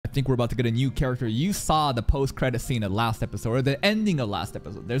think we're about to get a new character. You saw the post-credit scene of last episode, or the ending of last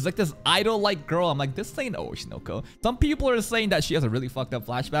episode. There's like this idol-like girl. I'm like, this ain't Oshinoko. Some people are saying that she has a really fucked up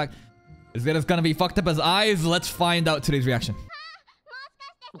flashback. Is it gonna be fucked up as eyes? Let's find out today's reaction.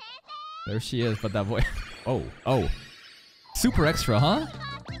 There she is, but that voice. Oh. Super extra, huh?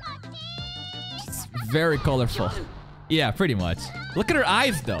 It's very colorful. Yeah, pretty much. Look at her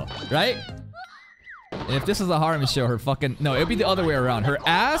eyes though, right? And if this is a harem show, her fucking... No, it'd be the other way around. Her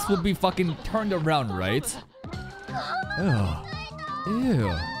ass would be fucking turned around, right?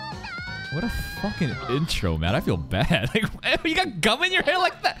 Ew. What a fucking intro, man. I feel bad. Like, you got gum in your hair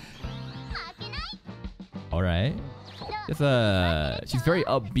like that? Alright. She's very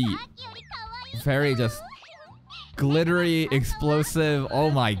upbeat. Very just... glittery, explosive. Oh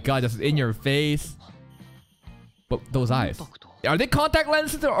my god, just in your face. But those eyes. Are they contact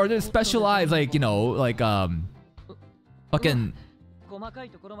lenses or are they special eyes? Like, you know, like, fucking...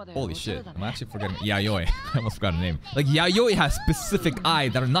 Holy shit. I'm actually forgetting. Yayoi. I almost forgot her name. Like, Yayoi has specific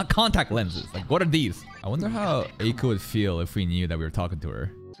eyes that are not contact lenses. Like, what are these? I wonder how Eiko would feel if we knew that we were talking to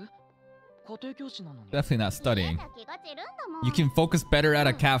her. Definitely not studying. You can focus better at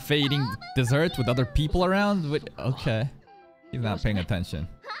a cafe eating dessert with other people around? Okay. He's not paying attention.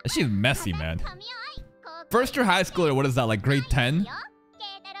 She's messy, man. First year high schooler, what is that, like grade 10?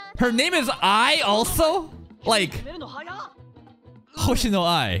 Her name is Ai also? Like... Hoshino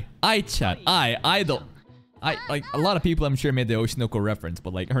Ai. Ai-chan. Idol. Like, a lot of people I'm sure made the Oshinoko reference,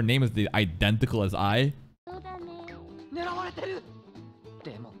 but like, her name is the identical as Ai.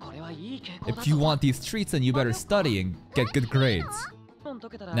 If you want these treats, then you better study and get good grades.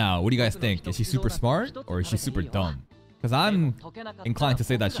 Now, what do you guys think? Is she super smart or is she super dumb? Because I'm inclined to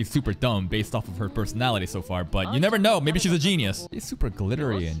say that she's super dumb based off of her personality so far, but you never know. Maybe she's a genius. She's super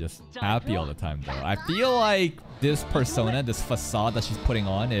glittery and just happy all the time, though. I feel like this persona, this facade that she's putting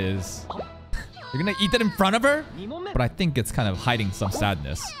on is... You're gonna eat that in front of her? But I think it's kind of hiding some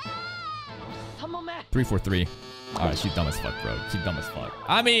sadness. 343. Alright, she's dumb as fuck, bro. She's dumb as fuck.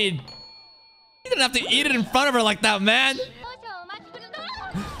 I mean... You didn't have to eat it in front of her like that, man!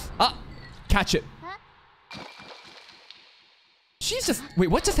 Ah! Catch it. She's just... Wait,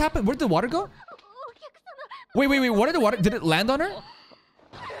 what just happened? Where did the water go? Wait. What did the water... Did it land on her?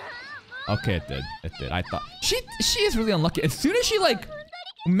 Okay, it did. It did. I thought... She is really unlucky. As soon as she, like...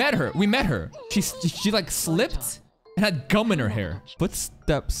 we met her. She like, slipped and had gum in her hair.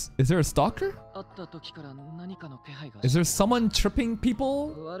 Footsteps. Is there a stalker? Is there someone tripping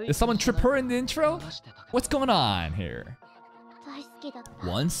people? Did someone trip her in the intro? What's going on here?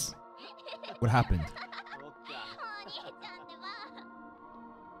 Once? What happened?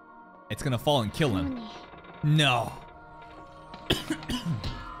 It's gonna fall and kill him. No.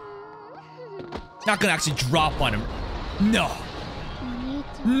 Not gonna actually drop on him. No.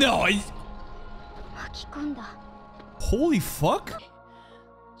 No. Holy fuck.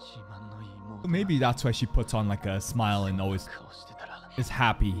 Maybe that's why she puts on like a smile and always is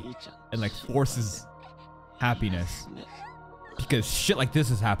happy and like forces happiness. Because shit like this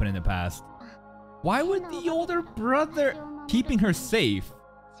has happened in the past. Why would the older brother keeping her safe?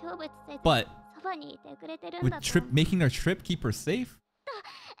 But would making her trip keep her safe?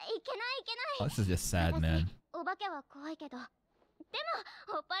 Oh, this is just sad, man.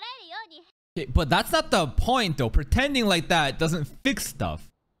 Okay, but that's not the point though. Pretending like that doesn't fix stuff.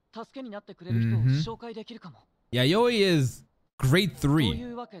 Yayoi is grade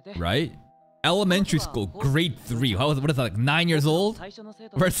 3, right? Elementary school, grade 3. What is that, like 9 years old?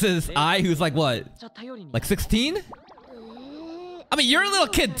 Versus I, who's like what? Like 16? I mean, you're a little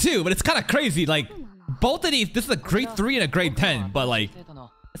kid too, but it's kind of crazy. Like, both of these, this is a grade 3 and a grade 10, but like,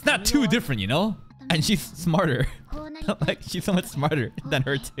 it's not too different, you know? And she's smarter. Like, she's so much smarter than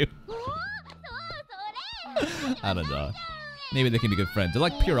her too. I don't know. Maybe they can be good friends. They're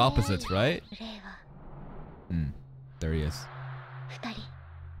like pure opposites, right? There he is.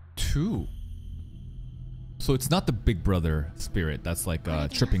 2. So it's not the big brother spirit that's like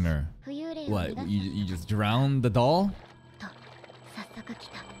tripping her. What? You just drown the doll?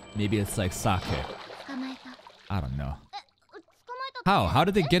 Maybe it's like sake. I don't know. How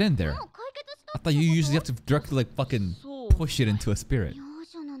did they get in there? I thought you usually have to directly like fucking push it into a spirit.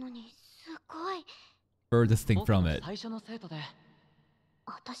 Furthest thing from it.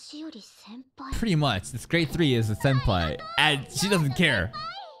 Pretty much. This grade 3 is a senpai. And she doesn't care.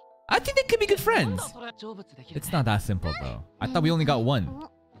 I think they could be good friends. It's not that simple though. I thought we only got one.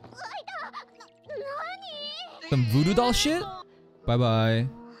 Some voodoo doll shit? Bye bye.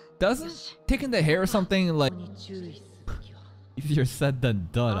 Doesn't taking the hair or something like easier said than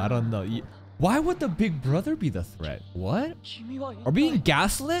done. I don't know. Why would the big brother be the threat? What? Are we being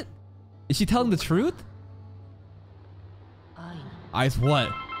gaslit? Is she telling the truth? Eyes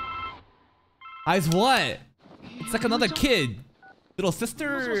what? Eyes what? It's like another kid. Little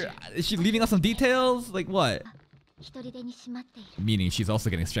sister? Is she leaving us some details? Like what? Meaning she's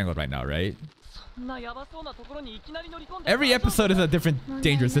also getting strangled right now, right? Every episode is a different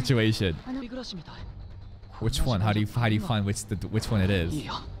dangerous situation. Which one? How do you find which one it is?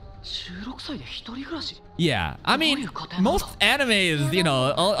 Yeah, I mean, most animes, you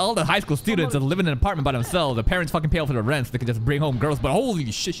know, all the high school students are living in an apartment by themselves. The parents fucking pay for the rent so they can just bring home girls. But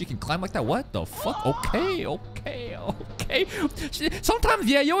holy shit, she can climb like that? What the fuck? Okay. Sometimes,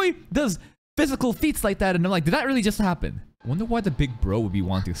 yeah, Yoi does physical feats like that, and I'm like, did that really just happen? I wonder why the big bro would be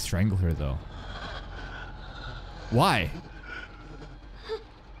wanting to strangle her, though. Why?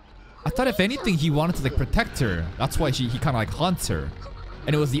 I thought if anything, he wanted to like protect her. That's why he kind of like haunts her.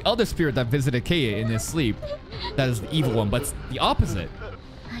 And it was the other spirit that visited Kei in his sleep that is the evil one, but it's the opposite.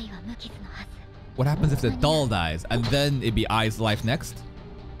 What happens if the doll dies and then it'd be Ai's life next?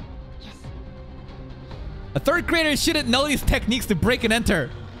 A third grader shouldn't know these techniques to break and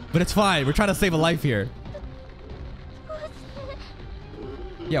enter, but it's fine. We're trying to save a life here.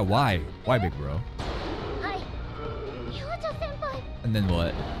 Yeah, why? Why, big bro? And then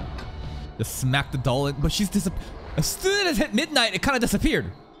what? Just smack the doll in, but she's disappeared. As soon as it hit midnight, it kind of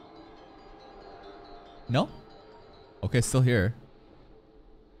disappeared. No? Okay, still here.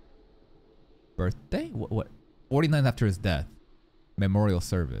 Birthday? What? 49 after his death. Memorial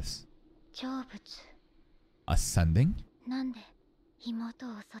service. Ascending?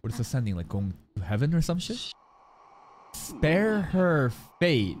 What is ascending? Like going to heaven or some shit? Spare her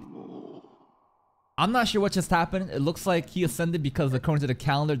fate. I'm not sure what just happened. It looks like he ascended because according to the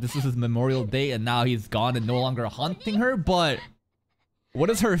calendar, this is his memorial day and now he's gone and no longer haunting her, but what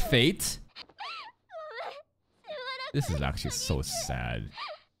is her fate? This is actually so sad.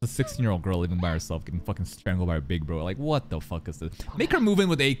 A 16-year-old girl living by herself getting fucking strangled by a big bro. Like, what the fuck is this? Make her move in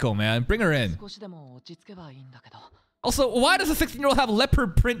with Eiko, man. Bring her in. Also, why does a 16-year-old have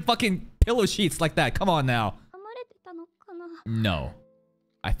leopard print fucking pillow sheets like that? Come on now. No.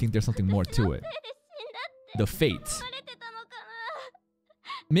 I think there's something more to it. The fate.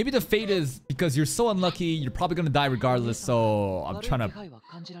 Maybe the fate is because you're so unlucky, you're probably gonna die regardless, so I'm trying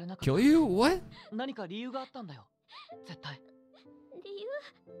to kill you? What?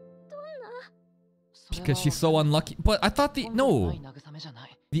 Because she's so unlucky. But I thought the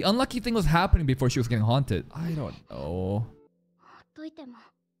unlucky thing was happening before she was getting haunted. I don't know.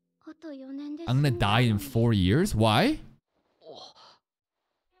 I'm gonna die in 4 years? Why?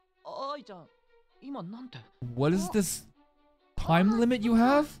 What is this time limit you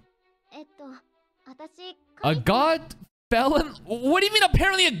have? A god fell in... What do you mean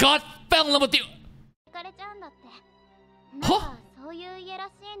apparently a god fell in love with you? Huh?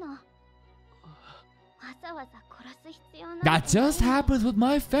 That just happens with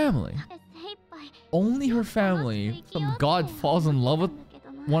my family. Only her family. Some god falls in love with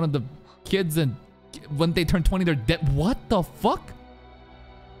one of the kids and when they turn 20 they're dead. What the fuck?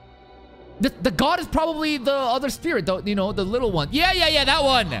 The god is probably the other spirit, though, you know, the little one. Yeah, that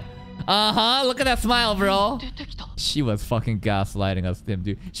one. Uh-huh, look at that smile, bro. She was fucking gaslighting us, Tim,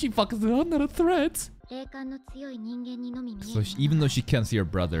 dude. She fucking said, I'm not a threat. So even though she can't see her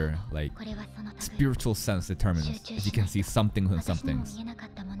brother, like, spiritual sense determines if you can see some things and some things.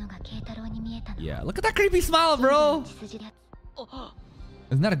 Yeah, look at that creepy smile, bro.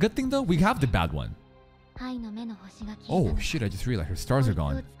 Isn't that a good thing, though? We have the bad one. Oh shit, I just realized her stars are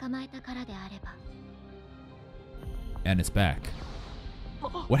gone. And it's back.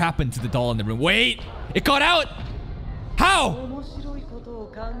 What happened to the doll in the room? Wait! It got out! How?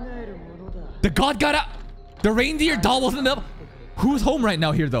 The god got out! The reindeer doll wasn't up! Who's home right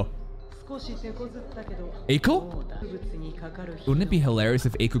now here though? Eiko? Wouldn't it be hilarious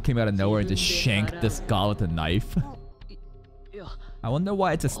if Eiko came out of nowhere and just shanked this god with a knife? I wonder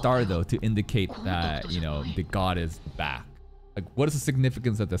why it's a star though, to indicate that, you know, the god is back. Like, what is the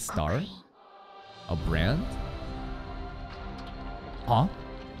significance of the star? A brand? Huh?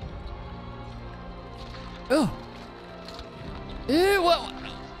 Ugh. Ew, what?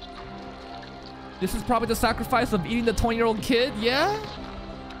 This is probably the sacrifice of eating the 20-year-old kid, yeah?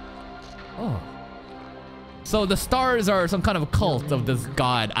 Oh. So the stars are some kind of a cult of this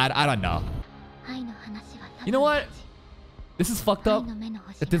god. I don't know. You know what? This is fucked up.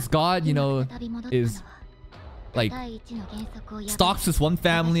 That this god, you know, is like stalks this one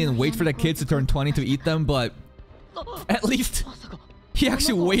family and waits for the kids to turn 20 to eat them, but at least he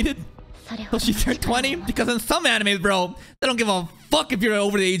actually waited So she turned 20? Because in some animes, bro, they don't give a fuck if you're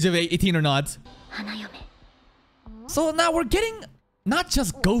over the age of 18 or not. So now we're getting not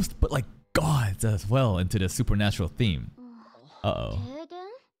just ghosts, but like gods as well into the supernatural theme. Uh-oh.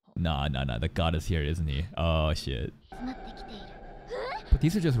 Nah, the god is here, isn't he? Oh, shit. But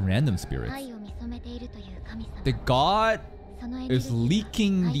these are just random spirits. The god is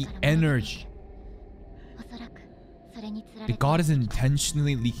leaking the energy. The god is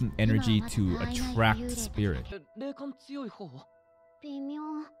intentionally leaking energy to attract spirit.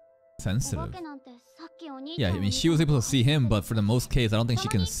 Sensitive. Yeah, I mean, she was able to see him, but for the most case, I don't think she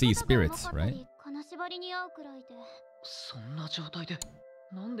can see spirits, right?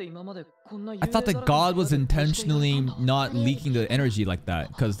 I thought the god was intentionally not leaking the energy like that,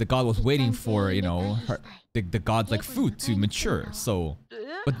 because the god was waiting for, you know, the god's like food to mature, so...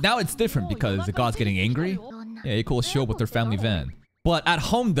 But now it's different because the god's getting angry. Yeah, Eiko will show up with her family van. But at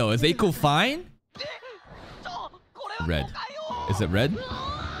home though, is Eiko fine? Red. Is it red?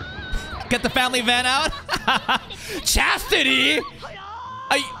 Get the family van out? Chastity!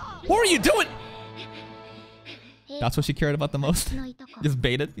 What are you doing? That's what she cared about the most? Just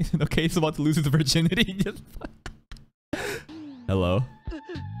baited? Okay, he's about to lose his virginity. Just... Hello?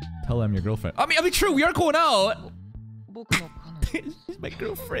 Tell him your girlfriend. I mean, true, we are going out. She's my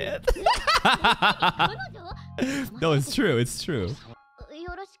girlfriend. No, it's true, it's true.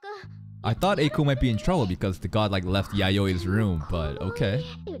 I thought Eiko might be in trouble because the god like left Yayoi's room, but okay.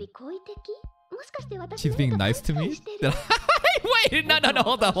 She's being nice to me? Wait, no,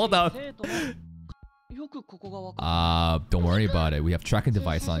 hold on. Don't worry about it. We have tracking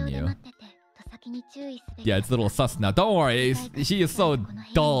device on you. Yeah, it's a little sus now. Don't worry. She is so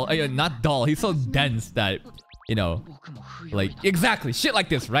dull. Not dull. He's so dense that, you know, like, exactly. Shit like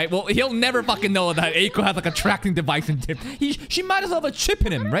this, right? Well, he'll never fucking know that Eiko has like a tracking device in him. She might as well have a chip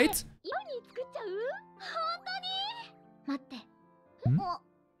in him, right?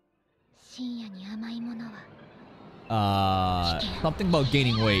 Something about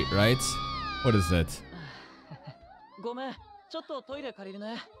gaining weight, right? What is it?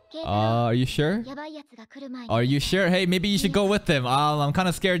 Are you sure? Are you sure? Hey, maybe you should go with him. I'm kind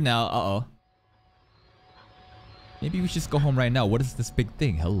of scared now. Uh-oh. Maybe we should just go home right now. What is this big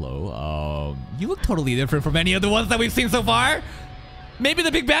thing? Hello. You look totally different from any of the ones that we've seen so far. Maybe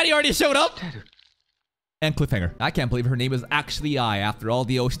the big baddie already showed up. And cliffhanger. I can't believe her name is actually Ai. After all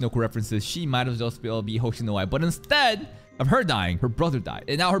the Oshinoku references, she might as well be Hoshino Ai. But instead of her dying, her brother died.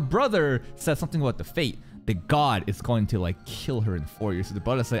 And now her brother says something about the fate. The god is going to like kill her in 4 years. So the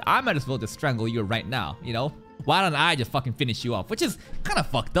brother said, I might as well just strangle you right now, you know? Why don't I just fucking finish you off? Which is kind of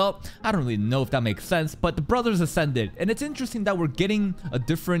fucked up. I don't really know if that makes sense, but the brothers ascended. And it's interesting that we're getting a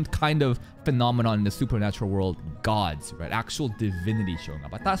different kind of phenomenon in the supernatural world. Gods, right? Actual divinity showing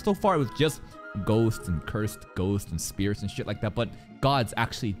up. I thought so far it was just ghosts and cursed ghosts and spirits and shit like that, but gods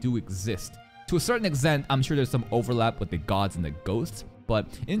actually do exist. To a certain extent, I'm sure there's some overlap with the gods and the ghosts, but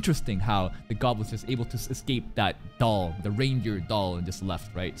interesting how the god was just able to escape that doll, the reindeer doll, and just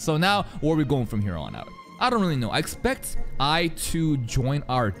left, right? So now, where are we going from here on out? I don't really know. I expect Ai to join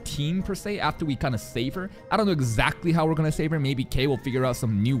our team, per se, after we kind of save her. I don't know exactly how we're going to save her. Maybe Kay will figure out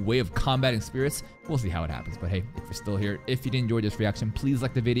some new way of combating spirits. We'll see how it happens. But hey, if you're still here, if you did enjoy this reaction, please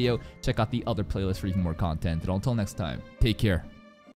like the video. Check out the other playlist for even more content. And until next time, take care.